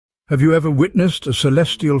Have you ever witnessed a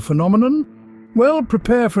celestial phenomenon? Well,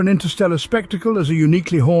 prepare for an interstellar spectacle as a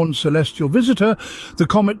uniquely horned celestial visitor. The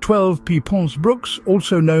comet 12P Pons-Brooks,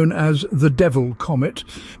 also known as the Devil Comet,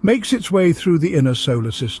 makes its way through the inner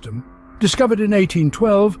solar system. Discovered in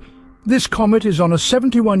 1812, this comet is on a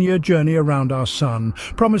 71-year journey around our Sun,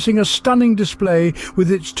 promising a stunning display with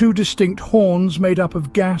its two distinct horns made up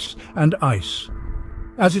of gas and ice.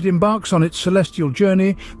 As it embarks on its celestial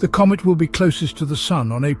journey, the comet will be closest to the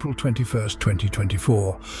Sun on April 21,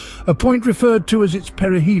 2024, a point referred to as its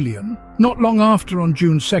perihelion. Not long after, on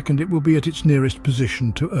June 2nd, it will be at its nearest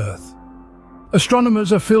position to Earth.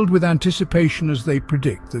 Astronomers are filled with anticipation as they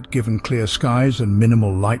predict that, given clear skies and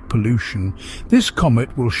minimal light pollution, this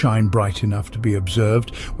comet will shine bright enough to be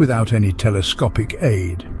observed without any telescopic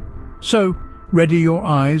aid. So, ready your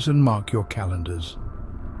eyes and mark your calendars.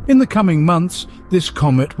 In the coming months, this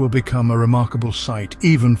comet will become a remarkable sight,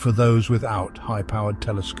 even for those without high-powered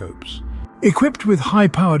telescopes. Equipped with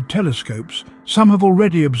high-powered telescopes, some have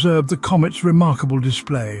already observed the comet's remarkable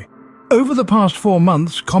display. Over the past 4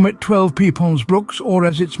 months, Comet 12P Pons-Brooks, or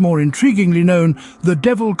as it's more intriguingly known, the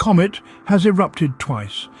Devil Comet, has erupted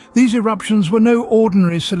twice. These eruptions were no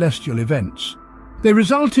ordinary celestial events. They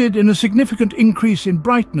resulted in a significant increase in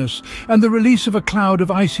brightness and the release of a cloud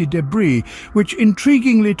of icy debris, which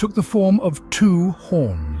intriguingly took the form of 2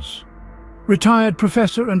 horns. Retired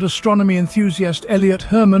professor and astronomy enthusiast Elliot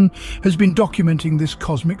Herman has been documenting this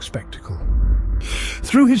cosmic spectacle.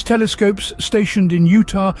 Through his telescopes stationed in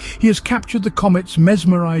Utah, he has captured the comet's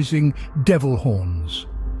mesmerizing devil horns.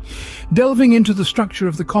 Delving into the structure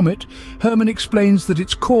of the comet, Herman explains that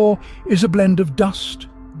its core is a blend of dust,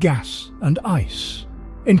 gas and ice,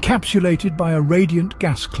 encapsulated by a radiant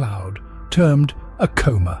gas cloud termed a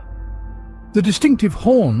coma. The distinctive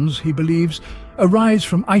horns, he believes, arise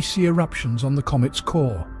from icy eruptions on the comet's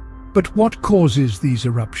core. But what causes these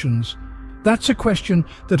eruptions? That's a question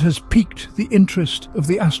that has piqued the interest of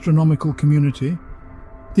the astronomical community.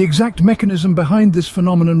 The exact mechanism behind this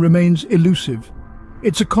phenomenon remains elusive.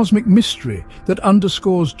 It's a cosmic mystery that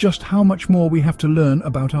underscores just how much more we have to learn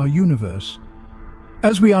about our universe.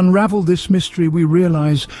 As we unravel this mystery, we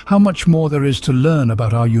realize how much more there is to learn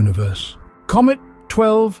about our universe. Comet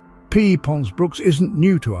 12P Pons-Brooks isn't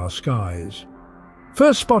new to our skies.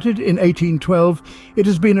 First spotted in 1812, it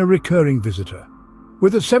has been a recurring visitor.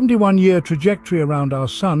 With a 71-year trajectory around our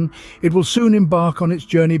Sun, it will soon embark on its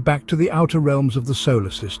journey back to the outer realms of the solar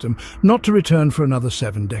system, not to return for another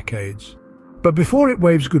 7 decades. But before it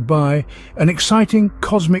waves goodbye, an exciting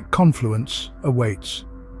cosmic confluence awaits.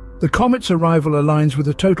 The comet's arrival aligns with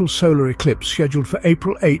a total solar eclipse scheduled for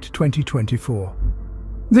April 8, 2024.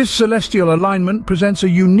 This celestial alignment presents a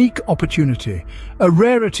unique opportunity, a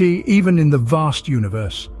rarity even in the vast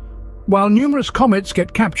universe. While numerous comets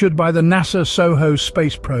get captured by the NASA SOHO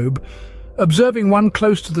space probe, observing one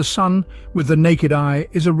close to the Sun with the naked eye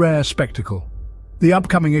is a rare spectacle. The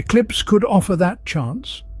upcoming eclipse could offer that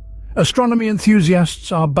chance. Astronomy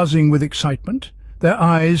enthusiasts are buzzing with excitement, their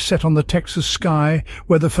eyes set on the Texas sky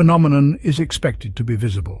where the phenomenon is expected to be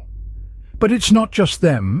visible. But it's not just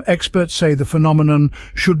them. Experts say the phenomenon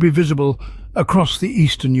should be visible across the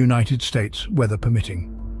eastern United States, weather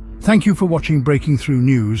permitting. Thank you for watching Breaking Through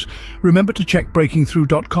News. Remember to check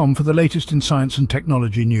breakingthrough.com for the latest in science and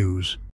technology news.